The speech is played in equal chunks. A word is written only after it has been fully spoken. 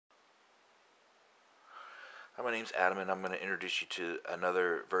Hi, my name's Adam, and I'm going to introduce you to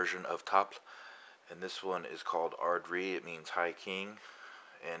another version of Tafl, and this one is called Ard Ri. It means High King,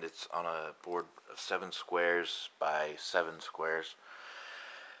 and it's on a board of 7 squares by 7 squares,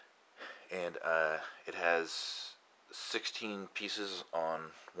 and it has 16 pieces on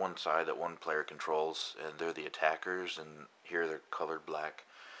one side that one player controls, and they're the attackers, and here they're colored black,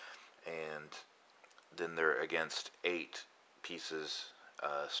 and then they're against 8 pieces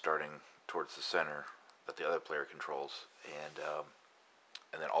starting towards the center that the other player controls, and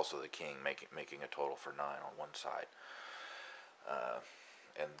then also the king making a total for 9 on one side.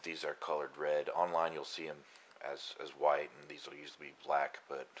 And these are colored red. Online you'll see them as white, and these will usually be black,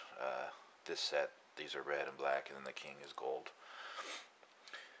 but this set, these are red and black, and then the king is gold.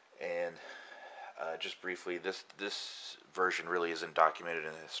 And just briefly, this version really isn't documented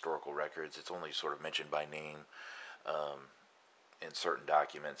in the historical records. It's only sort of mentioned by name in certain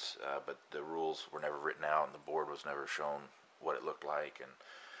documents, but the rules were never written out, and the board was never shown what it looked like, and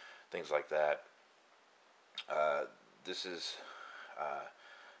things like that. This is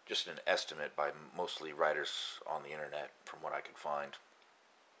just an estimate by mostly writers on the internet, from what I could find.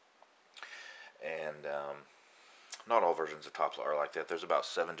 And not all versions of Tafl are like that. There's about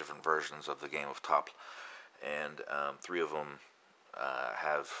 7 different versions of the game of Tafl, and 3 of them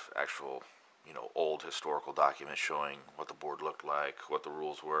have actual, old historical documents showing what the board looked like, what the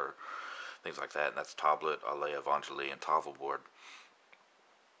rules were, things like that. And that's Tablet, Ale Evangeli, and Tafl board.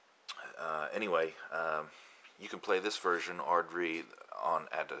 Anyway, you can play this version, Ard Ri,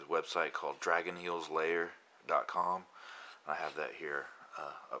 at a website called dragonheelslayer.com. I have that here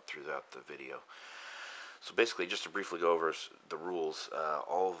up throughout the video. So basically, just to briefly go over the rules,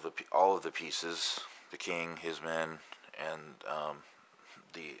 all of the pieces, the king, his men, and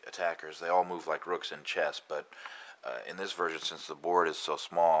the attackers, they all move like rooks in chess. But in this version, since the board is so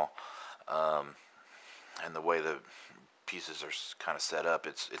small, and the way the pieces are kind of set up,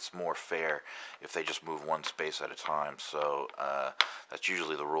 it's more fair if they just move one space at a time. So that's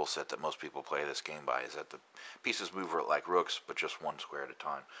usually the rule set that most people play this game by, is that the pieces move like rooks, but just one square at a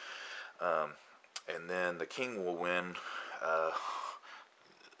time. And then the king will win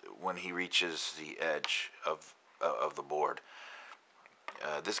when he reaches the edge of the board.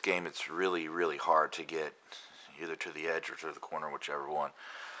 This game, it's really, really hard to get either to the edge or to the corner, whichever one.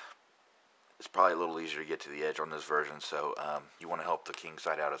 It's probably a little easier to get to the edge on this version, so you want to help the king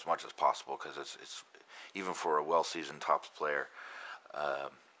side out as much as possible, because it's even for a well-seasoned Tafl player,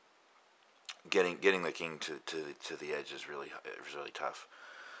 getting the king to the edge is really tough.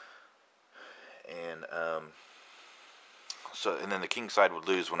 And and then the king side would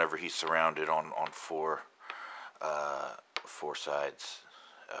lose whenever he's surrounded on 4 sides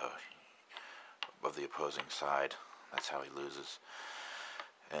of the opposing side. That's how he loses.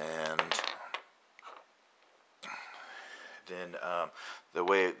 And then the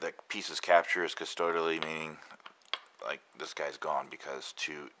way that pieces capture is custodially, meaning like this guy's gone because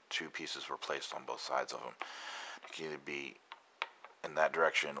two pieces were placed on both sides of him. It can either be in that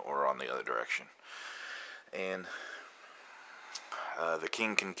direction or on the other direction. And the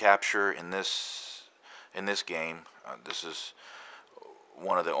king can capture in this game. This is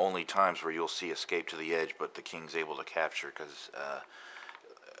one of the only times where you'll see escape to the edge, but the king's able to capture because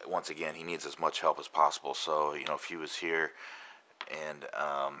once again, he needs as much help as possible. So if he was here and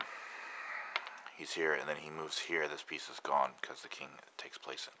he's here and then he moves here, this piece is gone because the king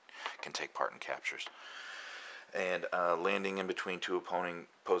can take part in captures. And landing in between 2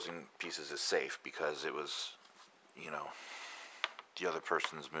 opposing pieces is safe because it was, the other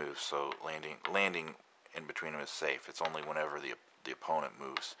person's move. So landing in between them is safe. It's only whenever the opponent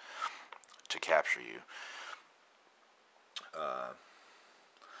moves to capture you.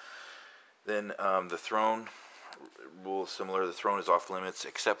 Then the throne rule is similar. The throne is off limits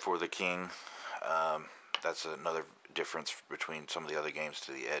except for the king. That's another difference between some of the other games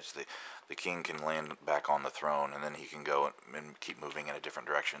to the edge. The king can land back on the throne, and then he can go and keep moving in a different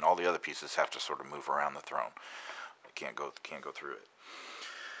direction. All the other pieces have to sort of move around the throne. They can't go through it.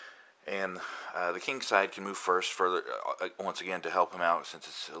 And the king side can move further, once again, to help him out, since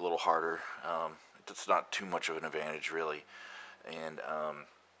it's a little harder. It's not too much of an advantage, really. And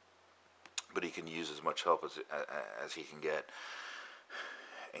but he can use as much help as he can get.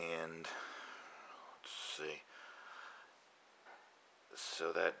 And let's see.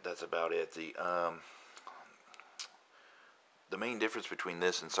 So that's about it. The main difference between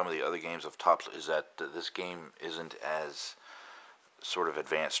this and some of the other games of Tafl is that this game isn't as sort of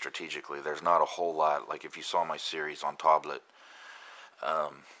advanced strategically. There's not a whole lot. Like if you saw my series on Tablet,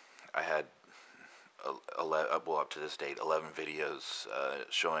 I had up to this date 11 videos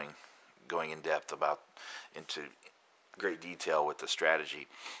showing going in depth into great detail with the strategy.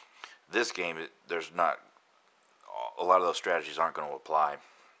 This game, there's not a lot of those strategies aren't going to apply.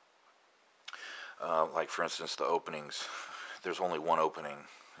 Like for instance, the openings. There's only one opening,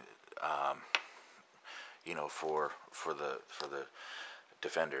 for the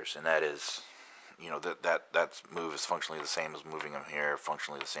defenders, and that is, that move is functionally the same as moving them here,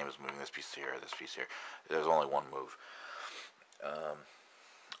 functionally the same as moving this piece here, this piece here. There's only one move.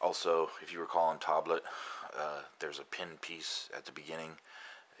 Also, if you recall in Tablet, there's a pinned piece at the beginning.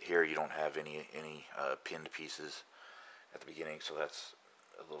 Here you don't have any pinned pieces at the beginning, so that's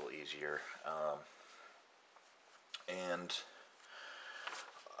a little easier.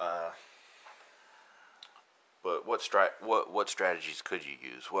 But what strategies could you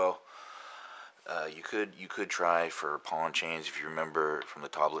use? Well, you could try for pawn chains. If you remember from the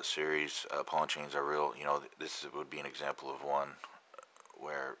Tablet series, pawn chains are real. This would be an example of one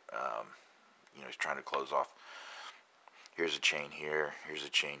where he's trying to close off. Here's a chain here. Here's a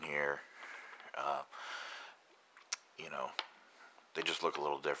chain here. They just look a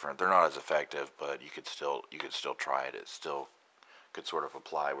little different. They're not as effective, but you could still try it. It still could sort of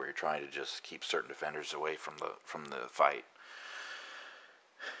apply where you're trying to just keep certain defenders away from the fight.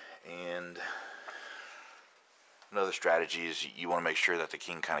 And another strategy is you want to make sure that the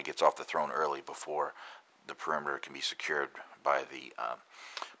king kind of gets off the throne early before the perimeter can be secured by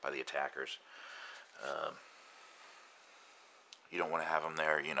the attackers. You don't want to have him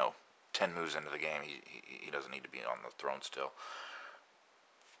there, 10 moves into the game. He doesn't need to be on the throne still.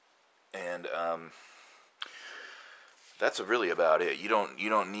 And that's really about it. You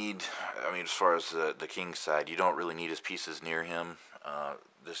don't need. I mean, as far as the king's side, you don't really need his pieces near him.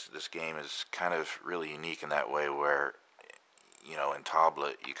 This game is kind of really unique in that way, where in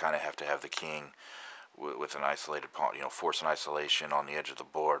Tablet you kind of have to have the king with an isolated pawn. Force an isolation on the edge of the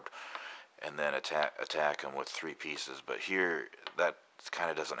board, and then attack him with 3 pieces. But here that kind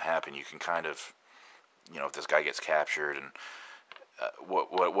of doesn't happen. You can kind of, if this guy gets captured, and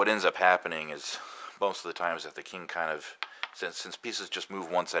what ends up happening is most of the times that the king kind of, since pieces just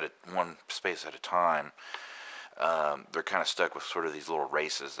move one space at a time, they're kind of stuck with sort of these little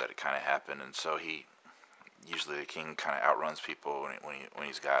races that kind of happen, and so usually the king kind of outruns people when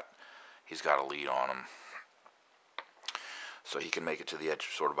he's got a lead on him, so he can make it to the edge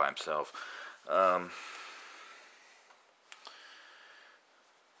sort of by himself.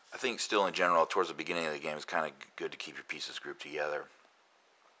 I think still in general, towards the beginning of the game, it's kind of good to keep your pieces grouped together.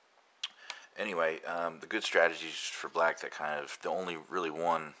 Anyway, the good strategies for black the only really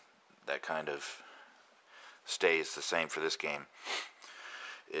one that kind of stays the same for this game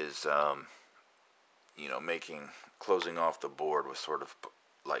is, closing off the board with sort of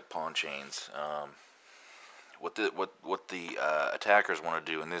like pawn chains. What the attackers want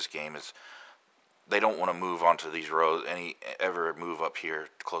to do in this game is they don't want to move onto these rows, ever move up here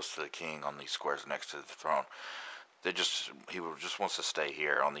close to the king on these squares next to the throne. He just wants to stay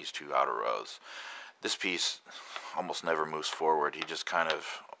here on these 2 outer rows. This piece almost never moves forward. He just kind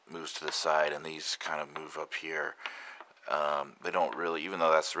of moves to the side, and these kind of move up here. They don't really, even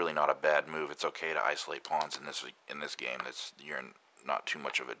though that's really not a bad move, it's okay to isolate pawns in this game. You're in not too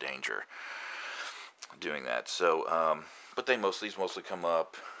much of a danger doing that. So, but these mostly come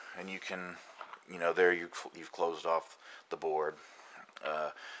up, and you can. There you've closed off the board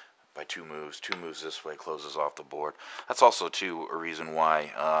by 2 moves. 2 moves this way closes off the board. That's also too a reason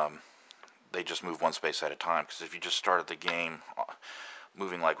why they just move 1 space at a time. Because if you just started the game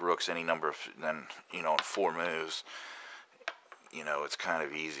moving like rooks any number of, then in 4 moves, it's kind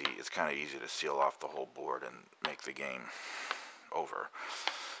of easy. It's kind of easy to seal off the whole board and make the game over.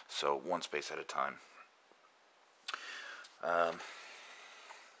 So 1 space at a time.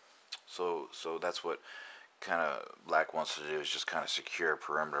 So that's what kind of black wants to do, is just kind of secure a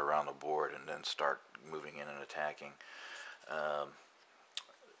perimeter around the board and then start moving in and attacking.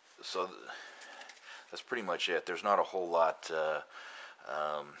 So that's pretty much it. There's not a whole lot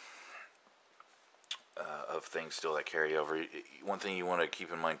of things still that carry over. One thing you want to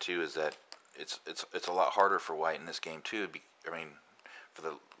keep in mind too is that it's a lot harder for white in this game too. For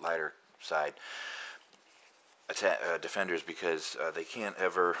the lighter side defenders, because they can't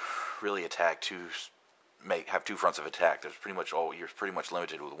ever really attack have 2 fronts of attack. You're pretty much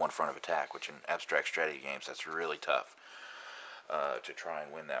limited with 1 front of attack, which in abstract strategy games that's really tough to try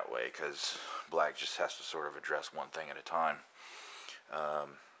and win that way, because black just has to sort of address one thing at a time.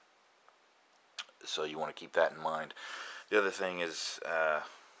 So you want to keep that in mind. The other thing is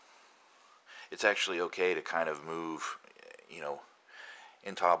it's actually okay to kind of move,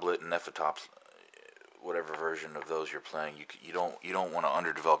 in Tablet and Nephitops, whatever version of those you're playing, you don't want to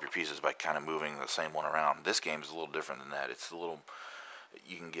underdevelop your pieces by kind of moving the same one around. This game is a little different than that. It's a little,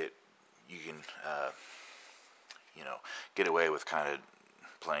 you can you know, get away with kind of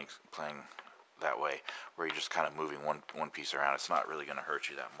playing that way, where you're just kind of moving one piece around. It's not really going to hurt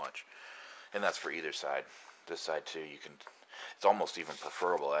you that much, and that's for either side. This side too, you can. It's almost even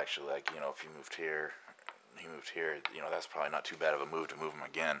preferable, actually. Like, you know, if you moved here, he moved here. You know, that's probably not too bad of a move to move him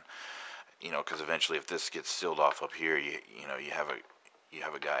again. You know, because eventually, if this gets sealed off up here, you know, you have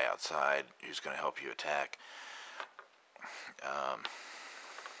a guy outside who's going to help you attack.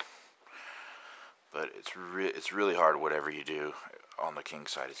 But it's really hard whatever you do on the king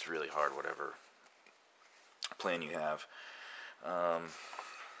side. It's really hard whatever plan you have.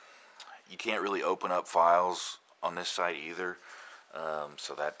 You can't really open up files on this side either,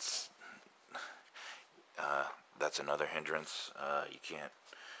 so that's another hindrance.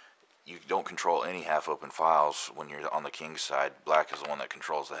 You don't control any half-open files when you're on the king's side. Black is the one that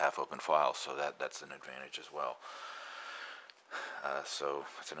controls the half-open files, so that's an advantage as well. So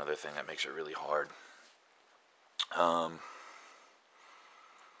that's another thing that makes it really hard.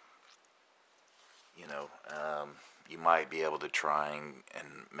 You know, you might be able to try and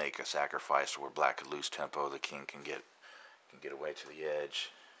make a sacrifice where black could lose tempo. The king can get away to the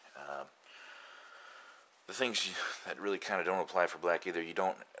edge. The things that really kind of don't apply for black either.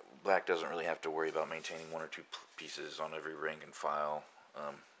 Black doesn't really have to worry about maintaining one or two pieces on every ring and file.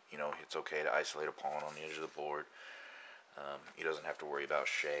 You know, it's okay to isolate a pawn on the edge of the board. He doesn't have to worry about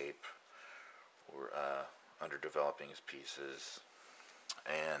shape or underdeveloping his pieces,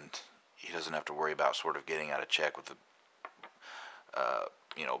 and he doesn't have to worry about sort of getting out of check with the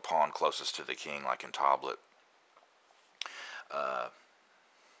you know, pawn closest to the king, like in Tablet,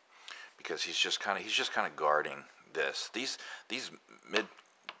 because he's just kind of guarding this. These mid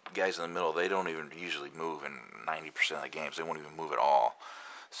guys in the middle, they don't even usually move in 90% of the games. They won't even move at all.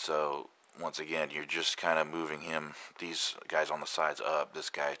 So once again, you're just kind of moving these guys on the sides up, this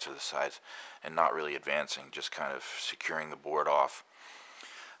guy to the sides, and not really advancing, just kind of securing the board off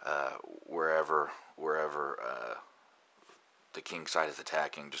wherever the king side is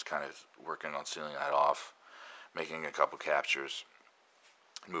attacking, just kind of working on sealing that off, making a couple captures,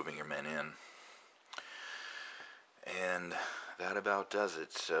 moving your men in. And that about does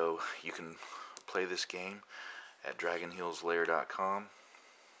it. So you can play this game at dragonheelslair.com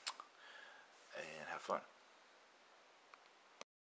and have fun.